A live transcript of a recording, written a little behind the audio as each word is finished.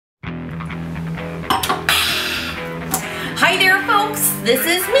Hi there, folks. This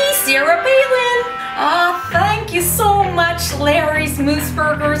is me, Sarah Palin. Thank you so much, Larry's Moose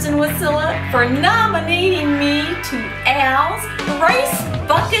Burgers in Wasilla, for nominating me to Al's Rice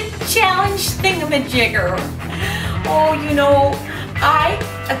Bucket Challenge Thingamajigger. Oh, you know, I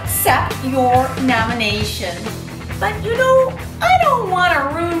accept your nomination. But you know, I don't want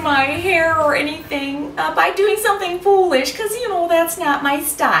to ruin my hair or anything by doing something foolish, because you know that's not my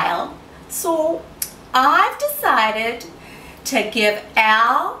style. So I've decided to give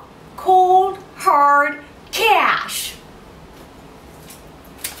Al cold, hard cash.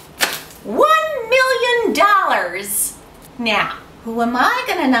 $1 million. Now, who am I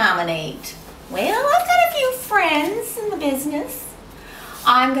going to nominate? Well, I've got a few friends in the business.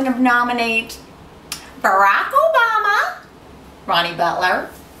 I'm going to nominate Barack Obama, Ronnie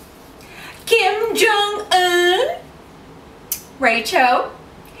Butler, Kim Jong-un, Rachel,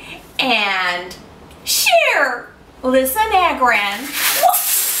 and Cher, Lisa Nagran.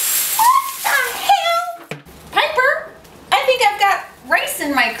 What the hell? Piper, I think I've got rice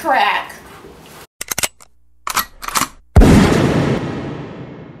in my crack.